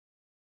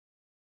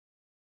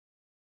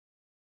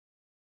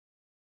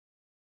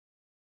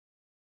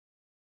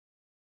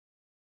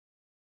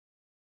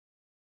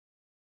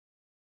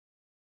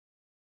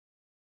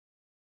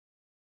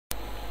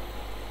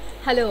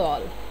Hello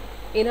all.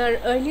 In our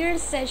earlier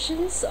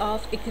sessions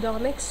of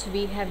economics,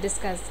 we have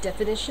discussed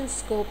definition,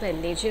 scope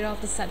and nature of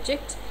the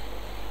subject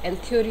and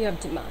theory of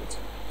demand.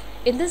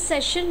 In this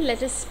session,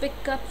 let us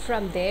pick up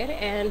from there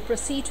and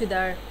proceed with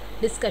our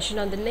discussion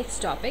on the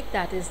next topic,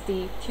 that is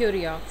the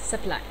theory of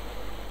supply.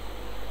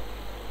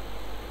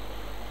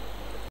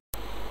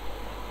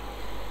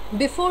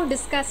 Before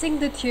discussing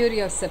the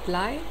theory of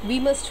supply, we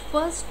must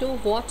first know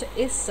what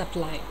is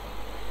supply.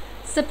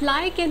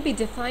 Supply can be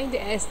defined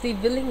as the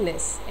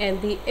willingness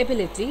and the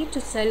ability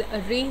to sell a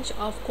range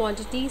of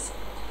quantities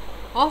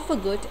of a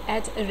good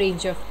at a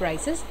range of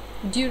prices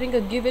during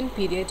a given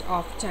period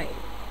of time.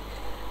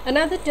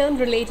 Another term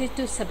related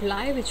to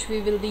supply which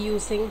we will be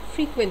using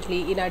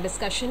frequently in our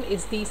discussion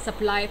is the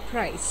supply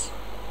price.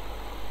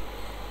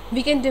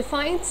 We can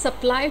define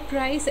supply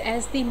price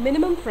as the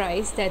minimum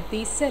price that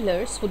the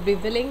sellers would be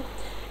willing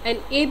and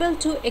able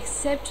to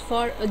accept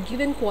for a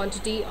given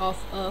quantity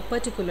of a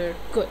particular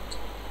good.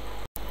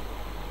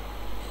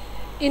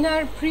 In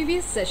our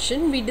previous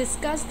session, we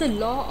discussed the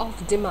law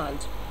of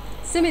demand.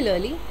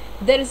 Similarly,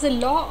 there is a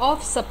law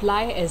of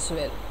supply as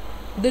well.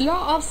 The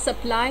law of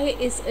supply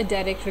is a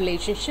direct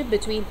relationship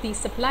between the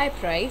supply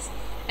price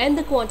and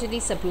the quantity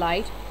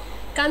supplied,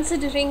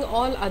 considering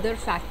all other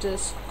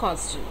factors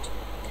constant.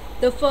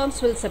 The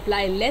firms will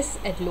supply less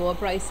at lower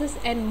prices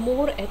and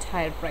more at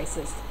higher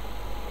prices.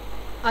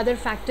 Other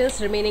factors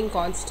remaining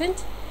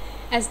constant,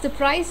 as the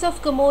price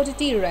of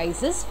commodity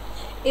rises,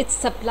 its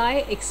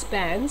supply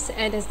expands,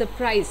 and as the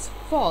price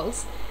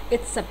falls,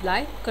 its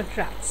supply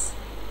contracts.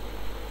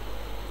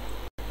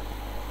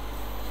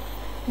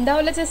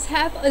 Now let us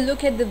have a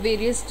look at the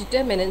various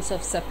determinants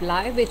of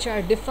supply which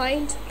are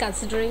defined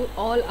considering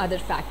all other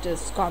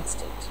factors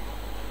constant.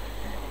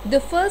 The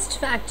first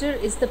factor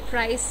is the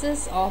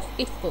prices of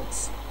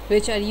inputs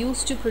which are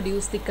used to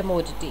produce the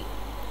commodity.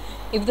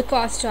 If the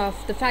cost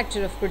of the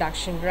factor of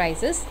production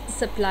rises, the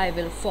supply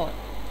will fall.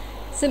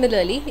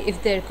 Similarly,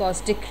 if their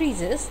cost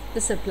decreases,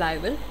 the supply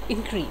will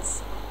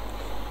increase.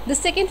 The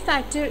second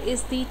factor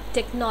is the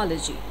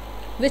technology,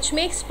 which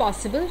makes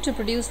possible to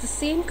produce the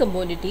same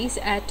commodities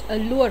at a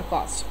lower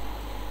cost.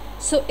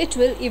 So it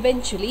will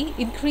eventually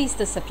increase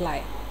the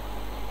supply.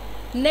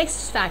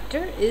 Next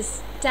factor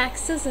is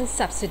taxes and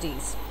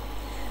subsidies.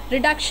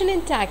 Reduction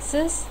in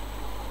taxes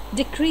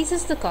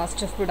decreases the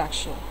cost of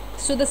production,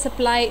 so the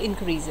supply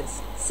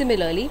increases.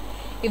 Similarly,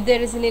 if there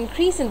is an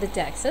increase in the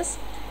taxes,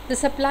 the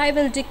supply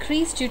will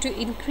decrease due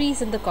to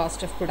increase in the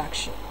cost of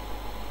production.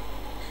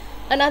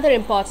 Another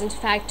important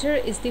factor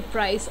is the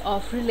price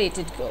of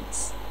related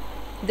goods.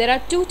 There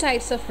are two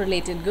types of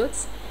related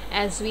goods,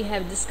 as we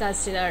have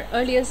discussed in our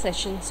earlier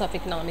sessions of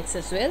economics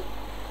as well.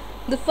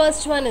 The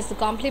first one is the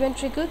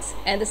complementary goods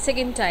and the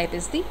second type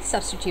is the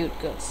substitute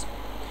goods.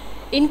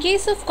 In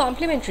case of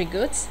complementary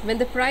goods, when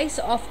the price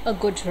of a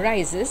good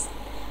rises,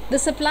 the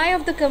supply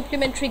of the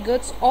complementary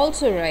goods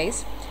also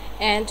rise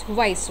and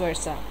vice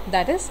versa.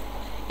 That is,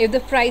 if the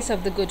price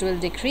of the good will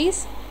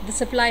decrease, the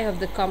supply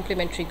of the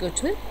complementary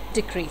good will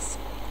decrease.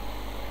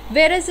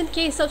 Whereas in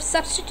case of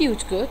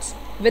substitute goods,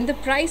 when the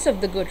price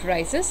of the good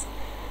rises,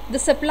 the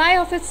supply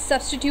of its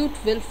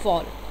substitute will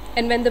fall,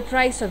 and when the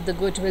price of the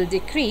good will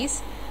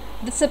decrease,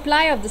 the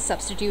supply of the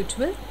substitute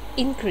will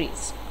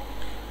increase.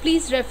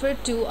 Please refer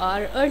to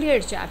our earlier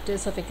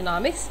chapters of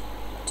economics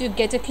to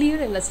get a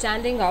clear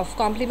understanding of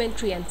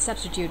complementary and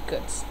substitute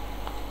goods.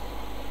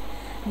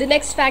 The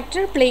next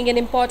factor playing an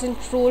important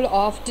role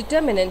of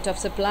determinant of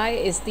supply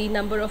is the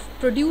number of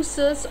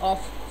producers of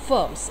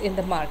firms in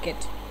the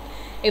market.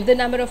 If the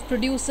number of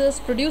producers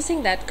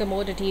producing that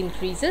commodity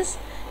increases,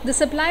 the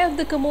supply of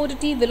the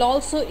commodity will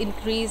also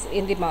increase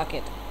in the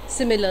market.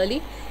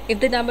 Similarly,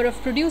 if the number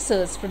of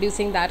producers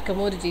producing that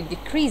commodity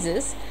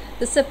decreases,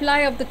 the supply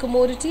of the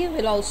commodity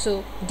will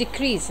also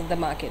decrease in the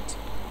market.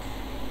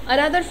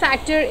 Another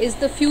factor is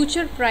the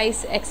future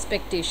price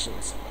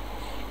expectations.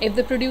 If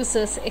the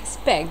producers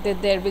expect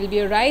that there will be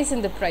a rise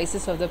in the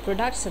prices of the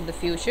products in the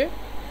future,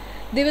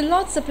 they will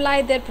not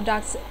supply their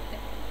products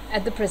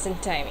at the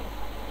present timing.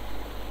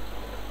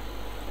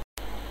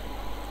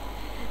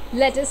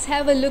 Let us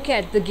have a look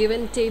at the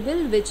given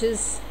table, which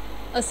is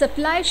a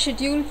supply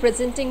schedule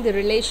presenting the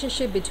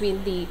relationship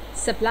between the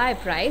supply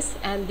price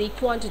and the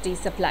quantity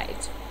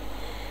supplied.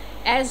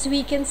 As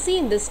we can see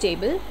in this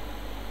table,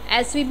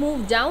 as we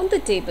move down the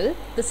table,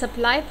 the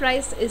supply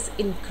price is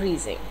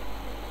increasing.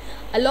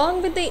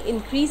 Along with the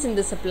increase in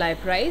the supply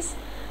price,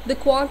 the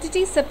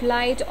quantity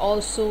supplied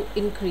also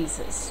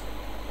increases.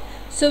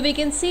 So we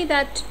can see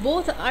that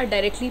both are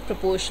directly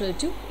proportional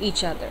to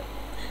each other.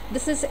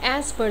 This is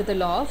as per the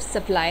law of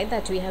supply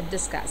that we have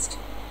discussed.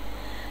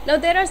 Now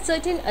there are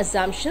certain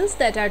assumptions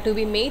that are to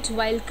be made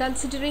while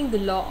considering the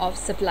law of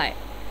supply.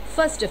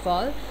 First of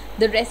all,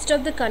 the rest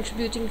of the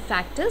contributing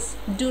factors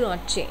do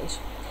not change.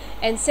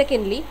 And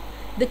secondly,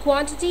 the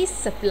quantities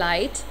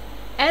supplied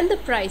and the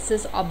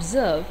prices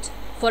observed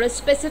for a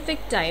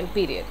specific time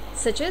period,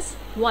 such as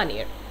 1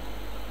 year.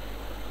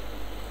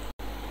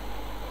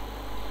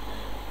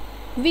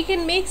 We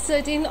can make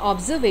certain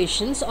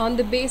observations on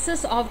the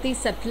basis of the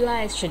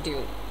supply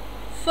schedule.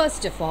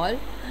 First of all,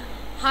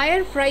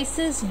 higher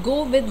prices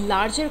go with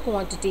larger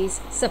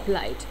quantities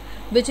supplied,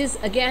 which is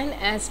again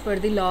as per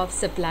the law of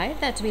supply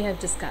that we have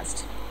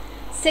discussed.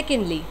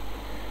 Secondly,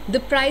 the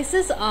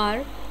prices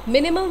are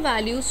minimum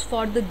values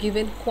for the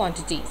given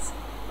quantities.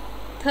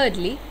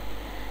 Thirdly,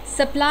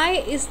 supply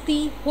is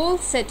the whole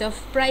set of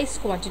price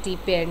quantity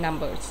pair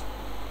numbers.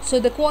 So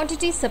the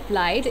quantity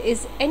supplied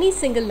is any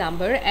single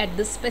number at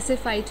the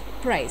specified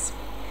price.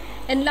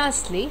 And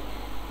lastly,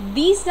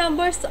 these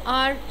numbers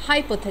are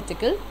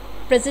hypothetical,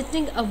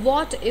 presenting a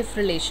what if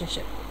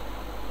relationship.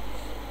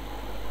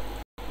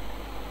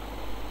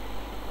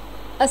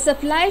 A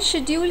supply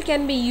schedule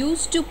can be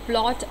used to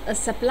plot a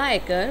supply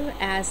curve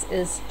as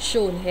is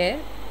shown here.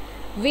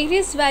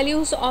 Various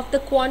values of the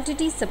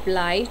quantity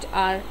supplied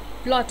are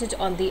plotted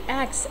on the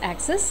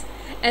x-axis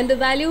and the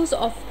values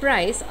of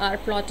price are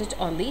plotted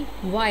on the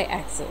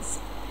y-axis.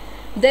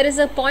 There is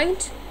a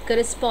point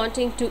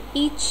corresponding to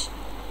each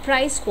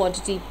price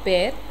quantity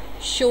pair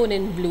shown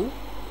in blue.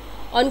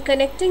 On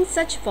connecting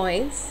such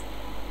points,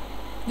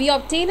 we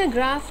obtain a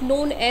graph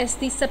known as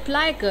the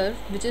supply curve,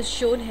 which is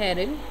shown here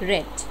in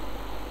red.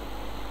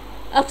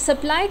 A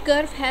supply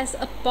curve has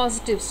a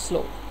positive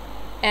slope.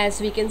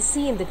 As we can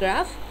see in the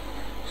graph,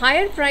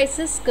 higher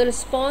prices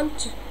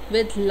correspond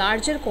with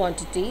larger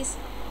quantities,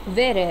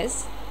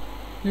 whereas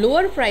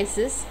lower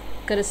prices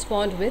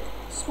correspond with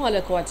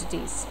smaller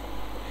quantities.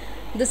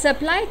 The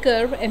supply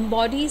curve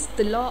embodies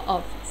the law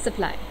of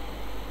supply.